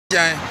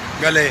जाए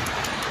गले।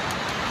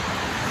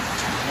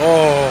 ओ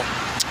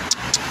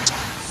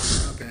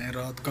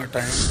रात का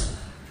टाइम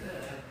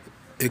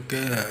एक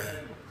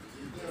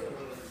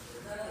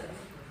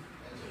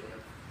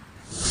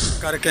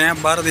करके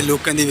हैं बाहर दी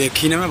लुक दी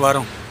वेखी ने। मैं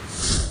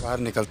बाहर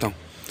निकलता हूँ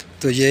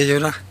तो ये जो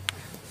ना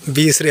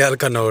 20 रियाल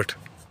का नोट।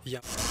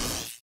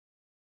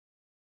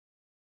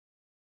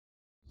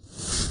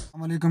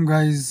 अस्सलामुअलैकुम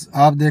गाइस,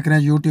 आप देख रहे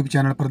हैं यूट्यूब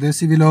चैनल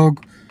परदेसी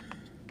व्लॉग।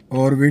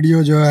 और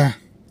वीडियो जो है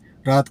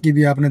रात की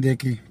भी आपने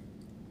देखी।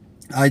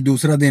 आज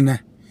दूसरा दिन है,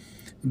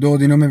 2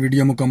 दिनों में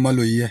वीडियो मुकम्मल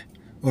हुई है।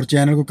 और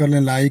चैनल को कर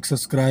लें लाइक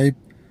सब्सक्राइब,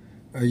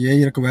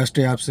 यही रिक्वेस्ट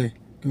है आपसे,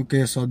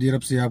 क्योंकि सऊदी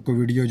अरब से आपको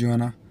वीडियो जो है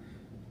ना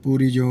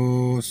पूरी जो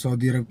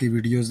सऊदी अरब की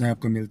वीडियोज़ हैं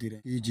आपको मिलती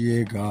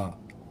कीजिएगा।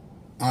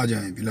 आ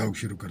जाएं व्लॉग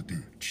शुरू करते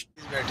हैं।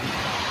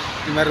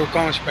 बैठी मैं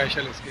रुका हूँ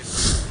स्पेशल इसके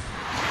लिए।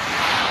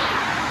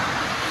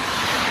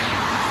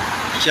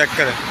 चेक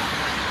करें,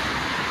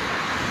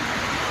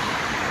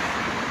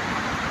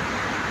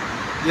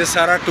 ये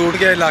सारा टूट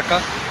गया इलाका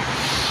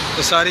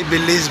तो सारी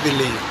बिल्ली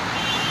है।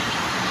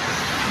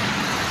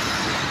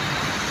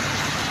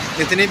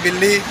 इतनी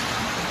बिल्ली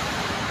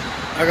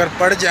अगर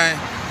पड़ जाए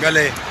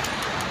गले,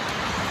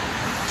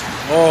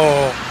 ओ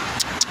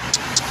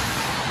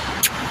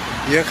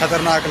ये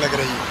खतरनाक लग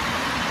रही है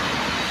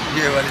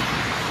ये वाली।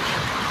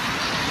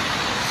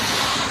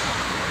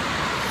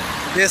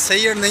 ये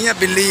सही है नहीं है,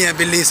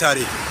 बिल्ली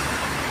सारी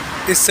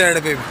इस साइड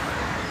पे भी।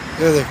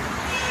 ये देखो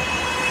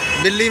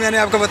बिल्ली, मैंने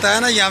आपको बताया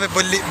ना यहाँ पे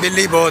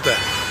बिल्ली बहुत है।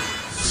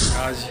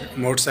 आज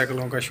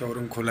मोटरसाइकिलों का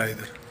शोरूम खुला है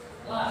इधर,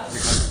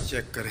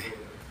 चेक करें।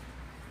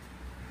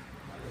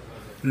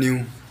 न्यू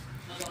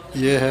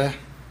ये है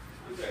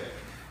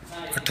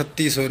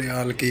 3800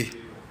 रियाल की,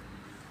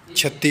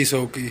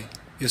 3600 की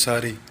ये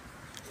सारी।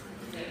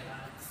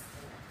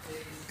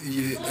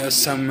 ये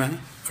SM है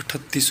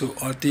 3800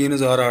 और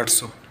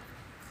 3800।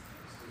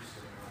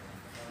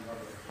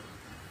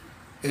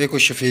 ये कोई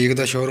शफीक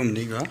का शोरूम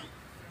नहीं गा।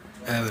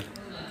 एवर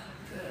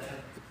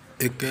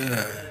एक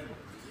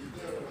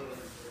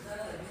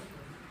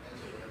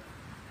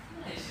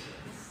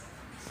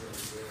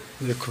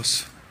देखो,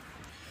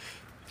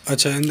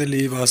 अच्छा इनके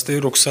लिए वास्ते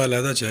रुखसा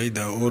लैदा चाहिए।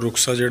 वो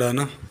रुखसा जड़ा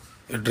ना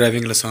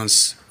ड्राइविंग लाइसेंस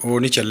वो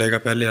नहीं चलेगा,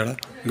 पहले वाला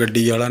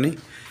गड्डी वाला नहीं,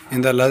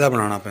 इनका लैदा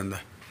बनाना पैंदा।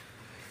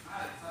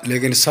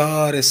 लेकिन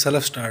सारे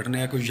सेल्फ स्टार्ट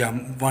ने। कोई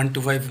 1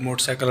 to 5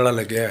 मोटरसाइकिल वाला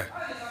लगे है।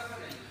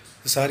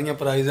 सारिया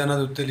प्राइज़ इन्हों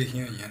के उत्ते लिखी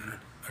हुई हैं,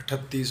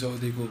 3800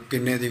 की, को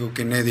किन्ने दी, को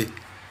किन्ने दी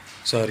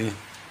सारियाँ।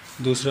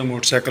 दूसरे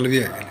मोटरसाइकिल भी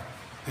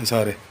है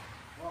सारे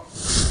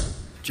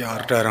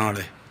 4 टायरों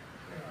वाले।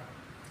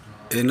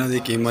 इन्हों की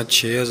कीमत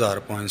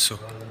 6500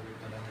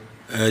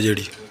 है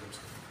जी।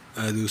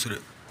 दूसरे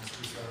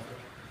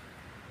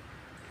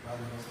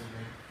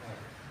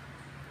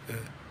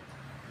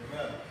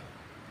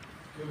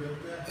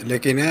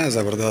लेकिन है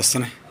ज़बरदस्त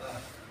ने,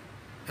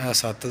 है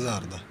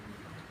 7000 का।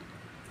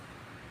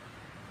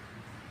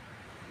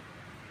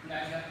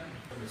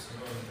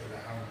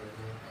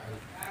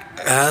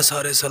 है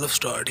सारे सेल्फ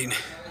स्टार्ट ही ने।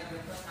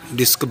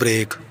 डिस्क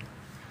ब्रेक,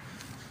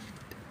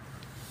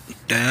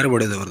 टायर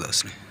बड़े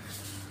ज़बरदस्त ने।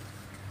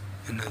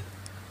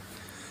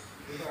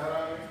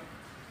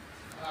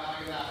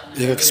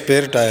 एक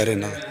स्पेयर टायर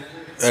इन्हों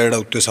का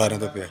उत्ते सारे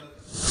तो पे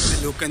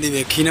लोगों की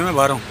वेखी ने मैं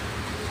बाहरों,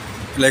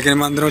 लेकिन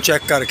मैं अंदरों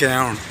चेक करके आया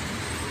हूँ।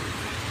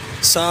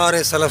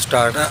 सारे सेल्फ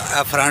स्टार्ट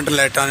है। फ्रंट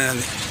लाइटा ने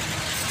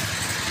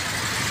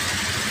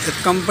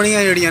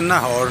कंपनियां जड़ियां ना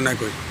होर ने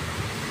कोई।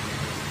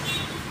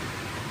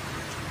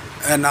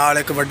 नाल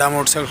एक बड़ा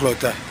मोटरसाइकिल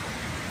खलोता है,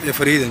 ये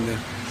फ्री देंगे।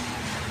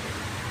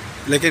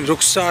 लेकिन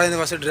रुखसा आने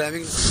वास्ते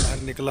ड्राइविंग बाहर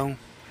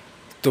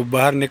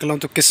निकला हूँ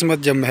तो किस्मत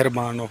जब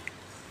मेहरबान हो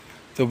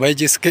तो भाई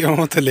जिसके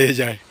हों तो ले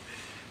जाए।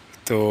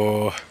 तो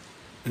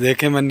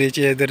देखें मैं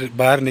नीचे इधर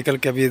बाहर निकल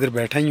के अभी इधर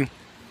बैठा ही हूँ,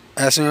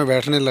 ऐसे में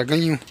बैठने लगा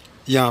ही हूँ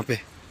यहाँ पे।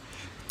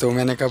 तो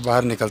मैंने कहा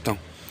बाहर निकलता हूँ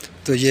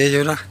तो ये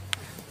जो ना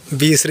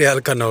 20 रियाल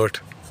का नोट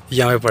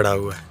यहाँ पे पड़ा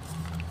हुआ है।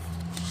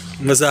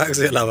 मजाक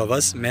से अलावा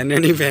बस मैंने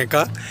नहीं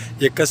फेंका,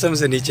 ये कसम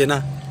से नीचे ना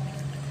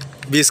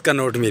 20 का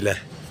नोट मिला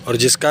है। और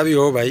जिसका भी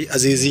हो भाई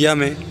अजीजिया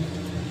में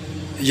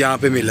यहाँ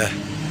पे मिला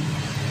है,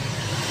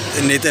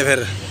 नहीं तो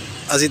फिर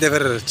असी तो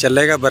फिर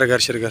चलेगा बर्गर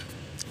शर्गर,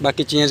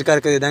 बाकी चेंज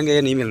करके दे देंगे,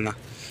 ये नहीं मिलना।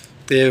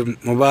 तो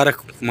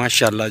मुबारक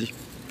माशाल्लाह जी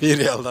 20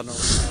 रियाल का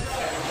नोट।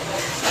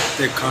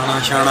 तो खाना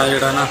शाना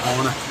जड़ा ना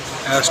हुण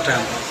इस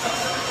टाइम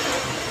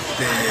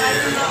तो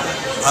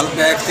हल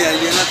बैग से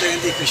आइए ना तो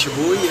इनकी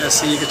खुशबू ही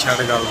ऐसी कि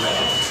छड़ गल है,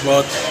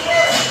 बहुत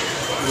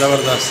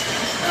ज़बरदस्त।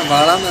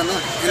 वालों का ना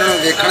इन्होंने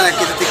देखना है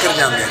कितने तिकर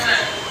जाते हैं,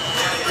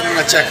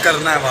 इन्होंने चेक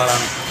करना है वालों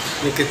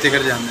ये कितने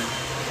तिकर जाते हैं।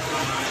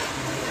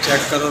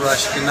 चेक करो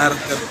रश कितना,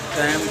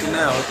 टाइम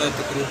कितना होता है,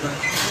 तकरीबन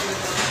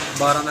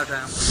 12 का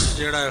टाइम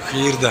जोड़ा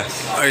अखीर का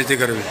अज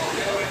तक भी।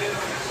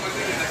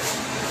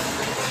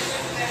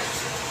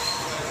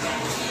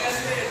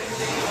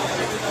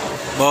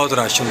 बहुत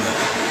रश होंगे,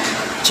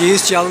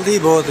 चीज़ चलती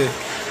बहुत है।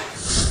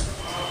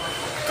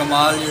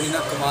 कमाल जी ना,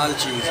 कमाल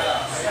चीज़ है।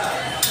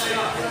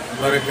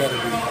 बर्गर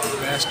भी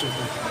बेस्ट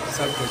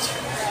सब कुछ।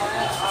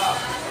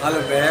 हल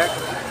बैग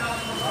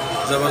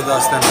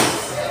ज़बरदस्त है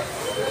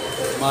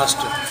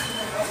मास्टर।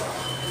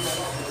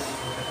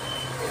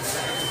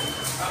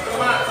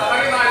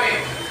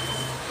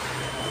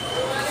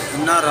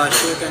 इन्ना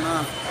रश है कि ना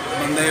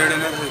बंदे जड़े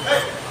ने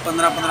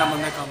 15-15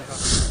 बंदे काम कर।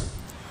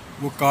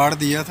 वो कार्ड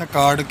दिया था,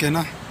 कार्ड के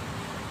ना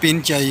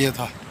पिन चाहिए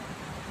था।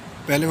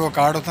 पहले वो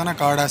कार्ड होता ना,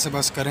 कार्ड ऐसे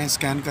बस करें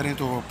स्कैन करें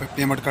तो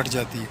पेमेंट कट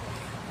जाती है,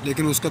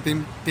 लेकिन उसका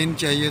पिन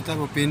चाहिए था।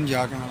 वो पिन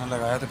जाके मैंने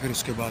लगाया था। फिर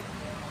उसके बाद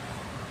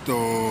तो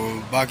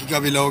बाकी का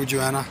भी लोग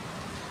जो है ना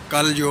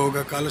कल जो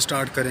होगा कल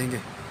स्टार्ट करेंगे।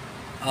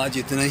 आज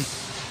इतना ही,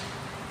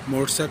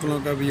 मोटरसाइकिलों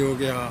का भी हो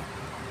गया,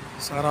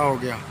 सारा हो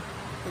गया।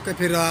 क्योंकि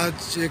फिर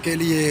आज के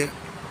लिए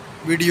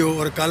वीडियो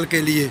और कल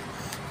के लिए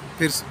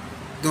फिर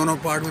दोनों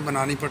पार्ट में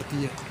बनानी पड़ती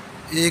है,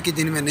 एक ही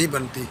दिन में नहीं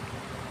बनती,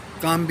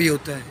 काम भी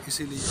होता है।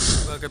 इसीलिए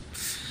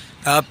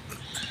आप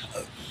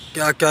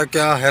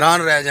क्या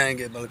हैरान रह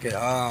जाएंगे, बल्कि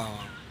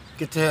हाँ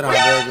कितने हैरान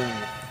रह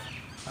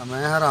जाएंगे।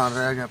 मैं हैरान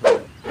रह गया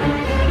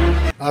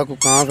आपको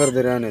कहाँ कर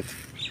दे रहने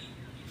थे।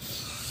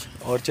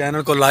 और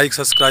चैनल को लाइक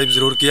सब्सक्राइब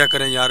ज़रूर किया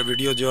करें यार,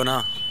 वीडियो जो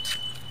ना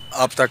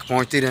आप तक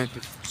पहुँचती रहें।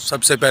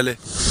 सबसे पहले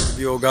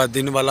भी होगा,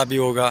 दिन वाला भी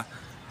होगा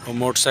और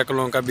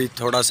मोटरसाइकिलों का भी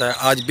थोड़ा सा है।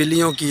 आज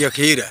बिल्लियों की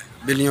अखीर है,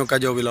 बिल्लियों का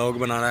जो व्लॉग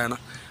बनाना है ना।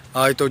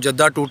 आज तो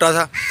जद्दा टूटा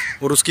था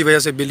और उसकी वजह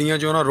से बिल्लियाँ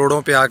जो ना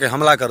रोडों पे आके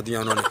हमला कर दिया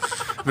उन्होंने।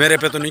 मेरे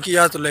पे तो नहीं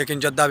किया तो, लेकिन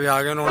जद्दा भी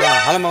आ गए उन्होंने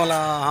हमला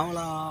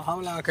हमला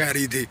हमला कह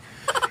रही थी।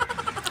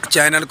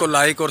 चैनल को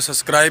लाइक और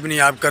सब्सक्राइब नहीं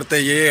आप करते,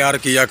 ये यार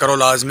किया करो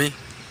लाजमी।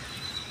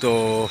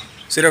 तो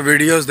सिर्फ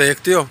वीडियोस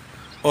देखते हो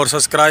और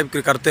सब्सक्राइब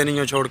करते नहीं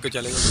हो, छोड़ के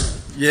चले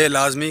गए। ये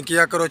लाजमी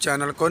किया करो।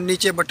 चैनल को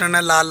नीचे बटन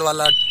है लाल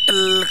वाला,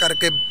 टल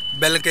करके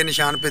बेल के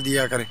निशान पे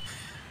दिया करें,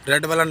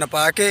 रेड वाला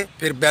नपा के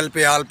फिर बेल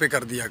पे आल पे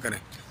कर दिया करें।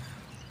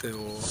 तो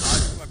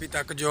आज अभी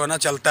तक जो है ना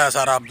चलता है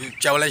सारा,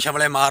 चवले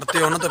शवले मारते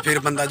हो ना तो फिर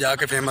बंदा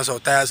जाके फेमस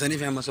होता है। ऐसे नहीं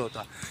फेमस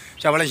होता,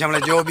 चवले शवले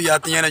जो भी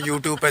आती हैं ना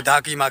यूट्यूब पे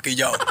धाकी माकी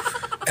जाओ,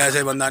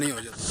 ऐसे बंदा नहीं हो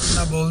जाता।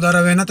 बंदा बोलता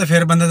रहे ना तो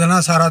फिर बंदे का ना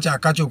सारा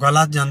झाका झूका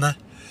लग जाता है।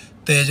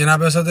 तो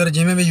जनाब सदर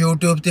जिमें भी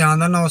यूट्यूब पर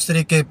आंदा ना उस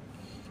तरीके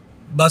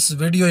बस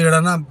वीडियो जड़ा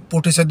ना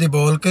पुठी सीधी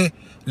बोल के,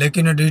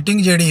 लेकिन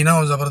एडिटिंग जी ना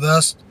वो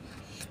ज़बरदस्त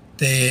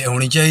तो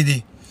होनी चाहिए।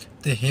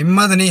 तो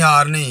हिम्मत नहीं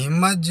हारनी,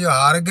 हिम्मत जो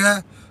हार गया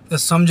तो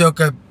समझो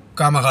कि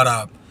काम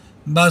खराब।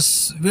 बस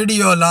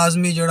वीडियो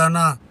लाजमी जड़ा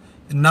ना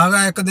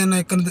नागा एक दिन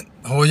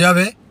हो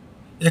जाए,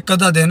 एक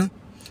अद्धा दिन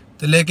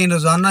तो, लेकिन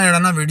रोज़ाना जड़ा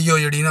ना वीडियो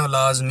जड़ी ना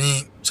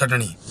लाजमी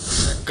छड़नी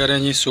करें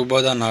जी।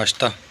 सुबह का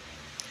नाश्ता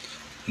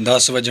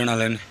 10 बजन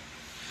वाले ने,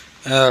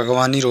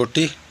 अगवानी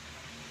रोटी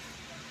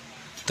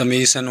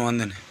तमीज़ नू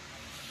आंदे ने,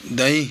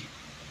 दही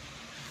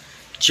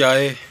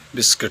चाय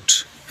बिस्किट,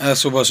 ए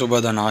सुबह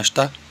सुबह का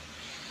नाश्ता।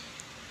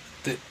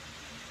 ते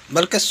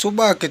बल्कि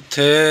सुबह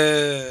कित्थे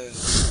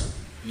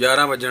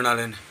 11 बजन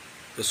वाले ने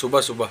तो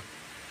सुबह सुबह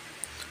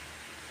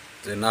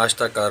तो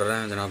नाश्ता कर रहे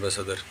हैं जनाब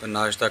सदर। तो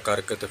नाश्ता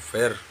करके तो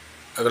फिर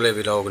अगले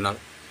व्लॉग नाल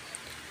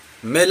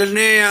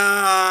मिलने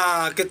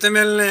आ। कितने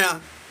मिलने आ?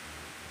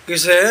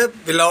 किसे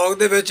व्लॉग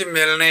दे विच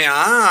मिलने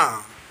आ,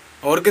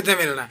 और कितने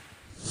मिलना।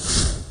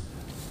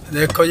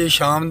 देखो जी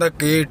शाम का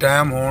की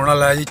टाइम होने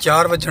वाला है जी,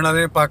 4 बजन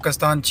वाले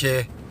पाकिस्तान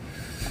 6।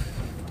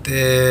 तो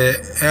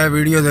यह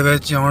वीडियो दे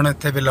विच हुण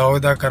इत्थे व्लॉग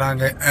दा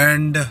करांगे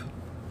एंड।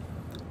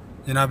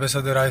 जनाब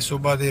सदर आज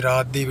सुबह की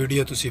रात की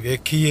वीडियो तुसी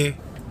वेखिए।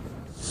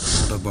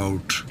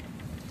 अबाउट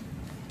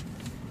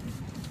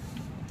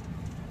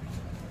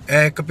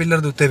एक पिलर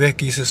दे उत्ते वेख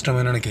की सिस्टम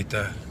इन्होंने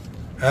किया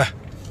है।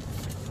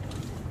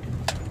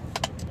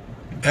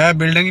 यह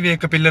बिल्डिंग भी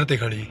एक पिलर ते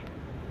खड़ी।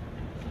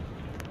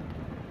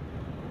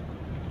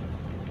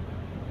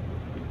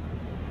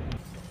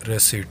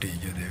 रेसिटी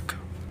ये देख,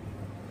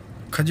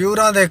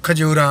 खजूरा दे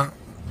खजूरा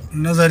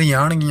नज़र ही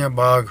आनगियां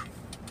बाग।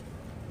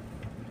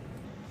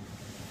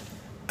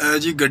 ए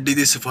जी गड्डी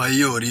की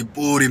सफाई हो रही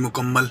पूरी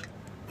मुकम्मल।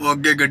 वो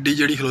अगे गड्डी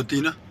जड़ी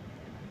खलोती ना,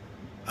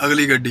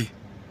 अगली गड्डी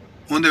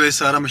उनके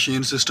सारा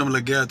मशीन सिस्टम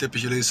लगे है,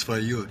 पिछले की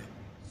सफाई हो रही।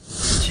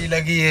 अच्छी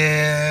लगी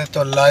है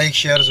तो लाइक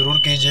शेयर ज़रूर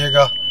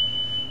कीजिएगा।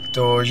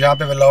 तो यहाँ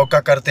पे व्लॉग का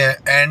करते हैं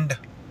एंड।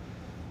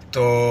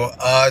 तो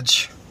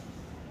आज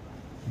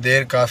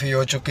देर काफ़ी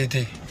हो चुकी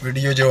थी,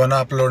 वीडियो जो है ना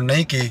अपलोड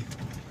नहीं की,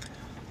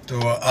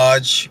 तो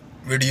आज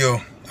वीडियो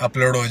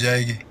अपलोड हो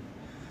जाएगी।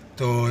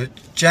 तो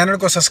चैनल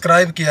को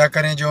सब्सक्राइब किया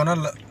करें, जो ना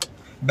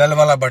बेल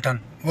वाला बटन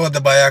वो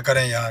दबाया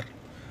करें यार।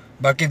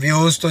 बाकी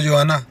व्यूज़ तो जो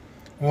है ना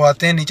वो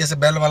आते हैं नीचे से,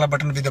 बेल वाला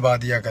बटन भी दबा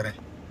दिया करें।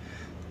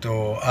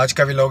 तो आज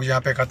का व्लॉग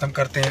यहाँ पे ख़त्म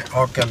करते हैं।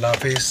 ओके अल्लाह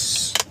हाफिज़,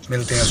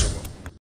 मिलते हैं सुबह।